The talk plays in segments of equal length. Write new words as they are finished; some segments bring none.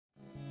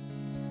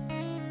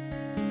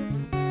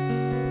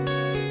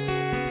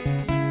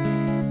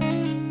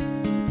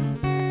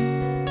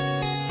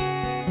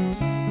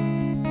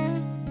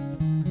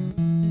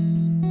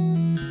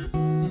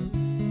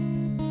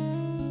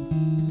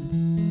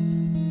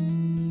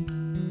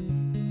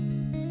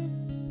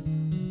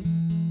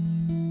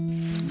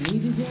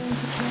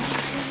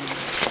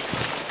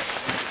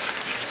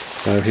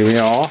So here we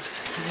are,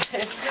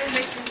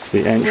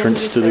 the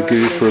entrance to the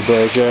Gouffre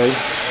Berger.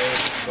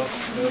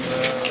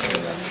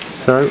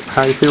 So,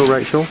 how you feel,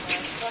 Rachel?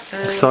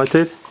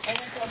 Excited?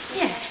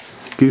 Yeah.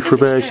 Gouffre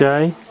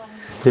Berger.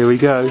 Here we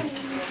go.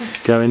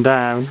 Going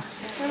down.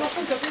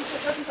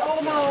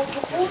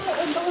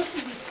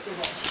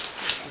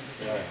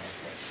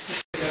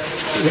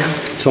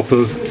 Top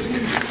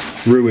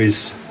of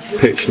Ruiz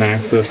pitch now,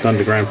 first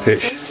underground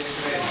pitch.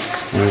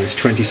 It's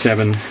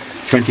 27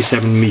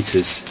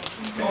 metres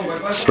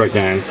straight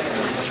down,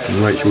 and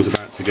Rachel's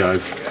about to go.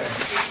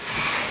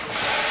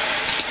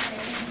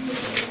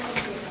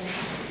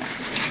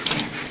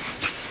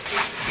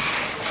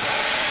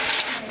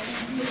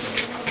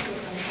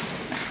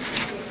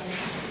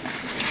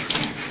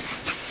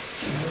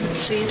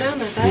 See you down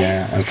there, babe.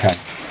 Yeah, okay.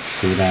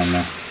 See you down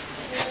there.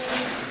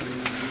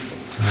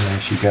 And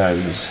there she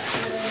goes.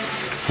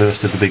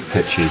 First of the big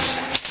pitches.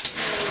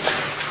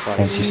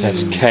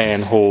 27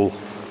 Cairn Hall.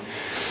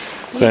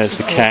 There's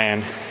the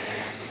cairn.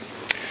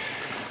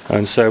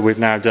 And so we've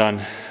now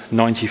done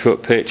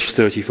 90-foot pitch,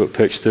 30-foot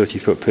pitch,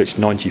 30-foot pitch,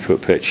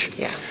 90-foot pitch.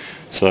 Yeah.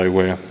 So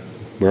we're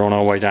on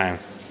our way down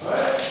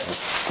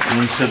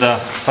into the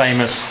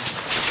famous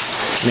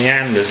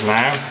meanders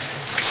now.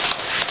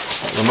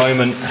 At the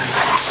moment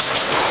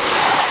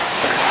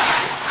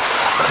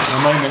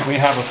we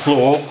have a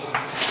floor.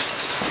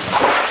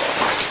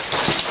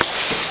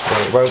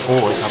 Well, it won't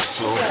always have a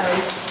floor.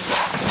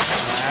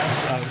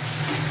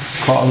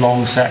 Quite a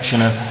long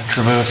section of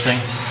traversing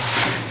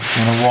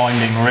in a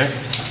winding rift.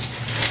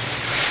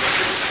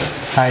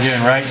 How you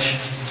doing, Rach?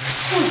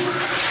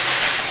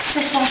 So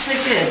far so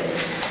good.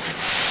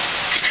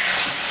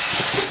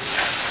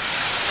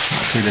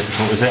 Not too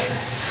difficult, is it?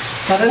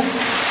 Pardon?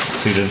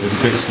 It's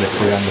a bit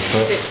slippery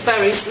underfoot. It's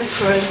very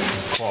slippery.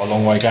 Quite a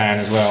long way down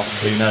as well.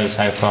 Who knows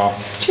how far?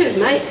 Cheers,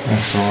 mate.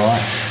 That's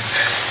alright.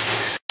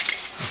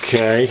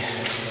 Okay.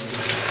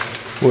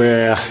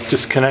 We're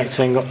just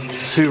connecting, got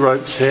 2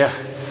 ropes here.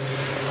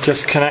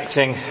 Just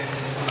connecting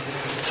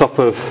top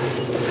of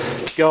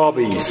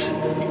garbage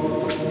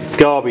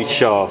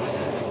shaft.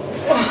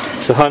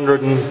 It's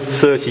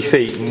 130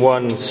 feet in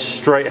one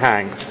straight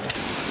hang.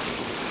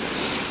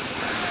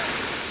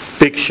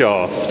 Big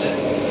shaft.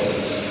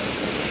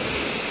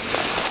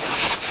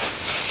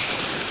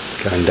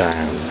 Going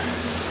down.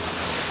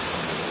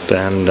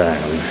 Down,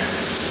 down.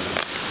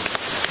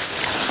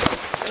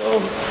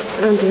 Oh,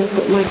 Andy, I've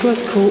got my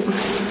glove caught.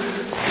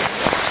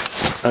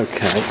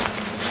 Okay.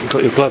 You've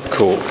got your glove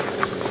caught.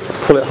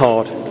 Pull it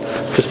hard.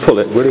 Just pull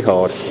it really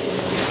hard.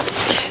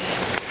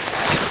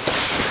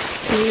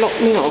 Lock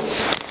me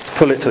off.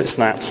 Pull it till it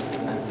snaps.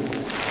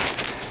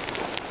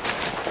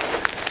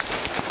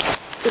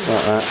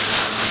 Like that.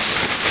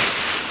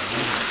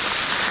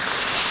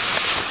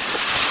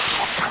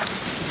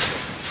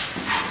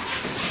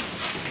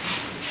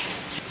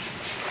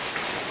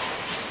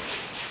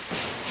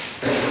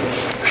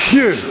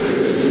 Phew!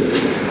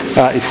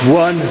 That is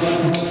one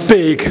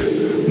big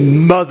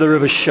mother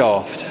of a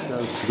shaft.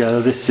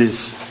 Together, this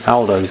is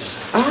Aldo's.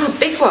 Ah,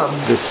 big one.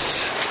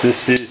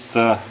 This is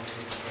the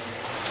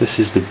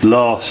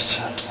last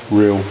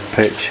real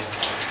pitch,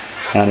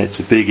 and it's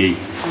a biggie.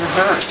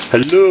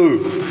 Hello.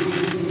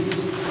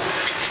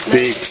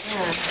 Big,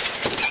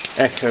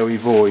 echoey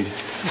void.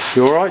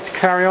 You all right to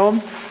carry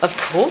on? Of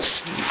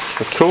course.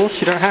 Of course.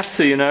 You don't have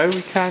to. You know,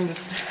 we can.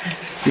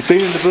 You've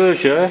been in the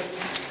Berger.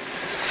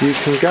 You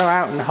can go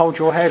out and hold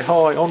your head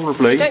high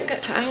honourably. Don't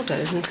get to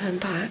Aldo's and turn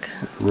back.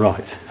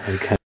 Right.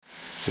 Okay.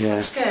 Yeah.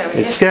 It's scary.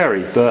 It's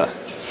scary, but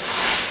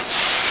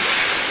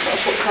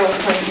that's what cow's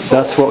tails are for.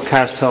 that's what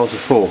cow's tails are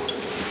for.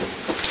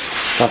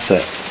 That's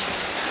it.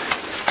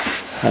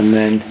 And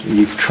then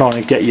you try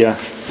and get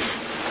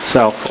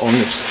yourself on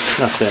this.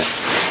 That's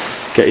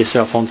it. Get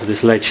yourself onto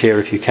this ledge here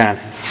if you can.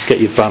 Just get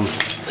your bum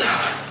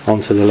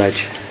onto the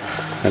ledge,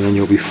 and then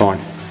you'll be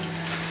fine.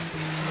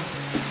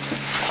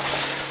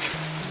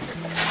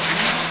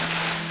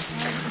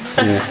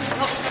 Yeah.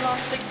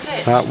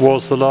 That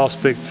was the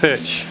last big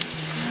pitch.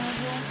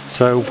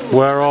 So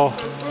where are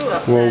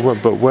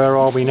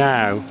we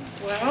now?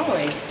 Where are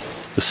we?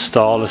 The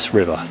Starless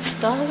River.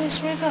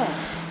 Starless River.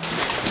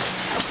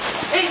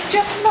 It's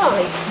just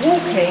like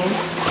walking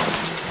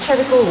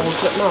Cheddar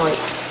Gorge at night,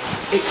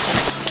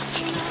 except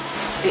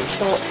it's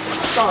not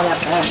sky out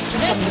there.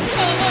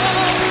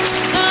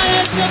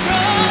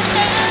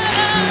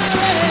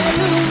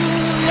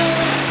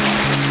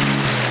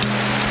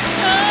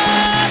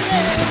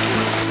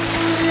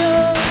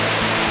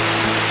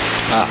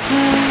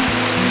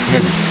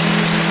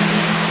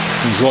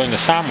 Enjoying a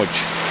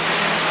sandwich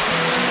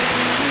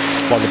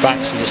by the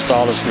banks of the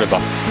Starless River.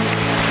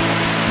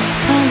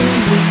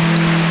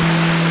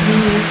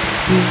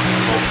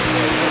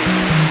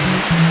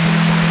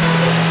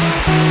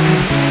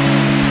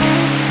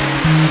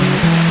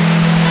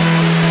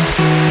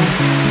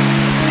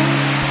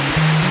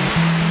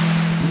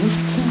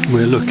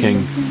 We're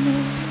looking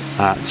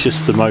at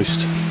just the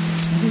most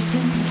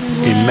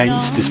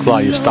immense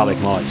display of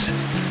stalagmites.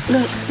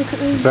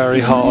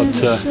 Very hard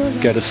to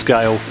get a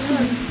scale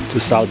to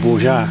Sal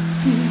Borja.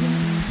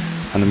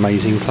 an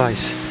amazing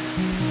place.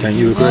 Don't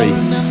you agree?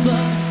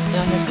 Yeah, I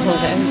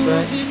can't get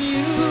over it.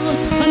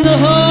 And the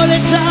holy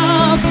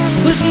dove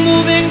was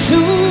moving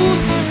to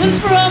and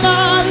from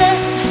our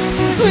lips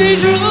we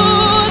drew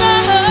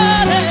the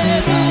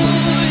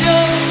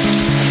hallelujah.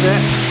 That's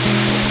it.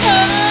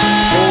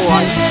 All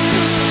right.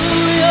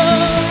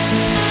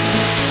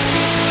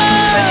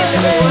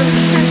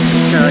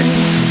 Okay.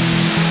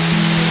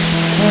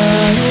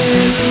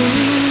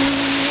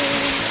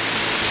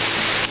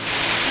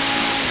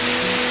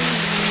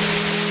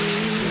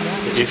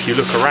 If you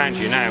look around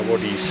you now, what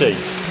do you see?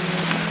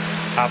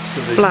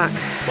 Absolutely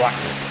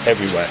blackness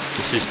everywhere.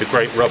 This is the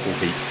Great Rubble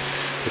Heap.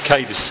 The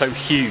cave is so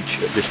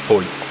huge at this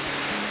point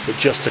that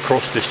just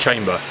across this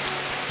chamber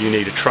you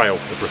need a trail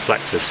of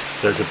reflectors.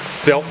 There's a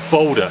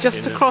boulder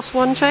just across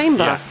one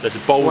chamber? Yeah, there's a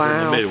boulder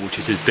in the middle which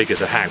is as big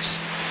as a house.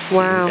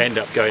 Wow. You end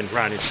up going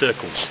round in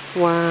circles.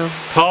 Wow.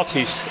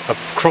 Parties have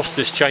crossed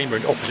this chamber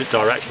in opposite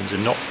directions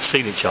and not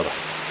seen each other.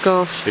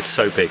 Gosh. It's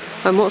so big.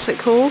 And what's it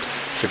called?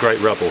 It's the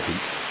Great Rubble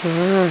Heap.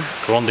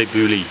 Grande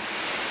Bouli.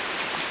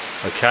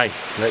 Okay,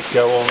 let's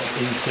go on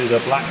into the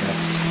blackness.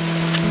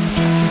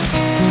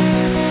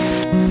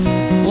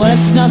 Well,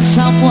 it's not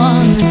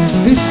someone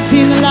who's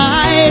seen the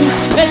light.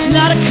 It's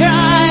not a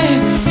cry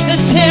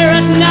that's here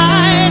at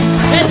night.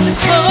 It's a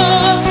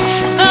call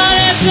and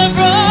it's a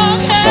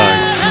broken. So,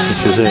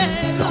 this is it.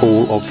 The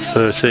Hall of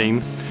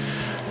 13.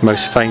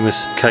 Most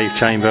famous cave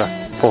chamber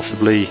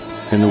possibly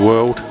in the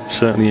world,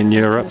 certainly in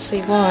Europe. Let's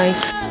see why.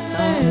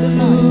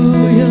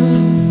 Hallelujah.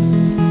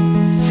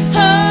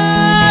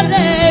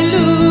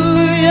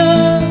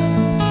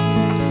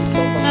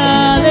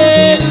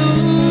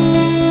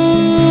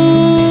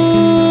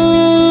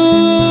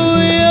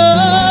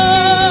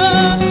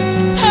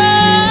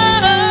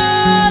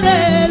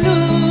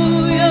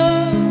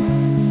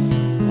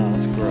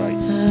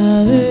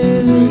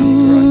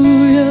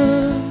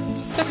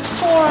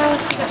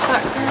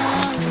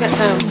 Get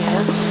down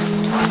here.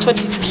 It's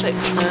 20 to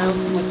 6 now.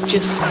 We're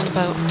just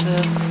about to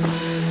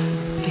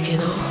begin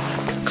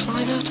our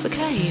climb out of the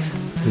cave.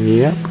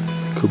 Yep,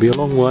 could be a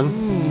long one.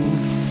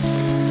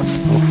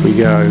 Off we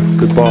go.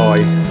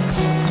 Goodbye,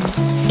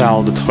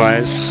 Salle de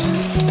 13.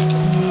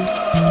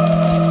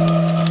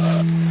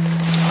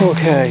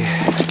 Okay,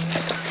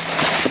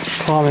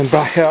 climbing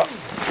back up.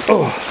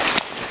 Oh,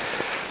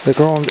 the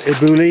Grande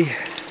Bouli.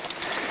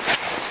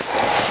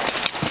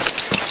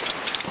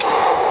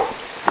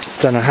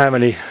 Don't know how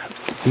many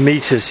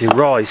meters you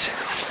rise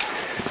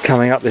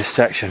coming up this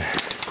section,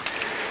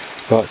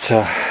 but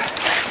I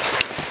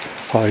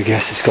would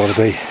guess it's got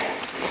to be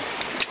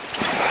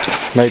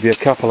maybe a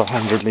couple of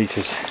 100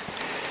 meters.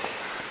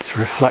 It's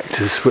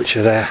reflectors which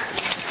are there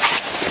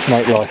to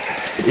make life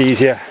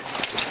easier.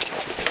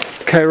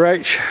 Okay,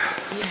 Rach,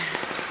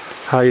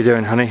 how you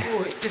doing, honey?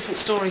 Oh, different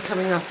story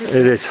coming up, isn't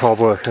it? It is hard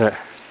work, isn't it?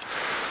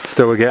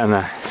 Still we're getting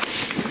there.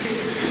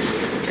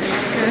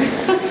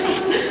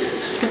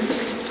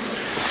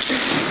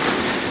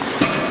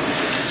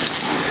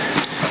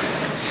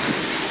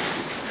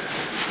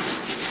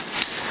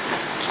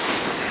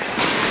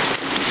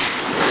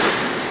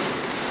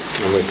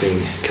 And we've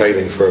been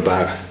caving for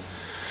about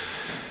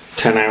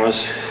 10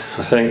 hours,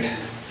 I think.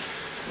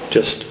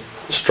 Just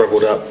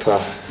struggled up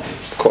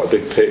quite a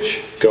big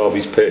pitch,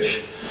 Garby's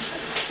pitch.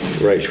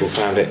 Rachel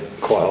found it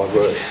quite hard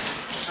work.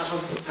 I'm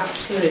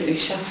absolutely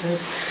shattered.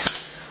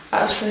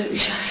 Absolutely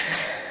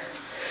shattered.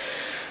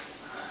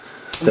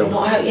 We're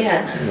not out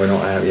yet. We're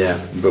not out yet,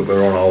 but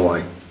we're on our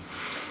way.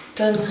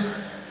 Done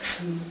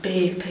some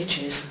big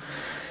pitches.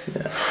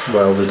 Yeah.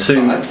 Well, the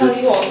two... I tell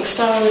you what, the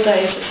star of the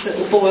day is this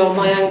little boy on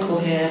my ankle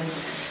here.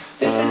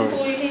 This little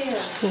boy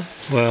here.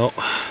 Well,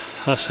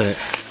 that's it.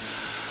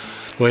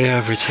 We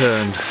have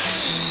returned.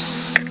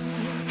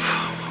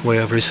 We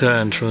have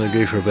returned from the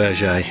Gouffre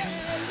Berger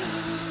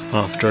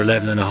after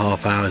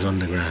 11.5 hours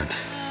underground.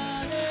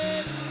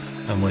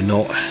 And we're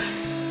not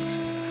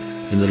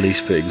in the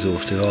least bit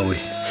exhausted, are we?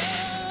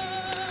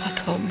 I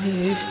can't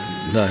move.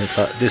 No,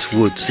 but this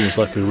wood seems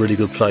like a really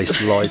good place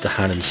to lie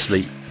down and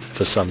sleep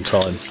for some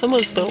time.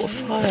 Someone's built a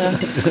fire.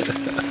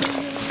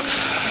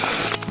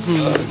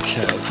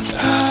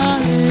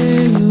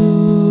 Okay.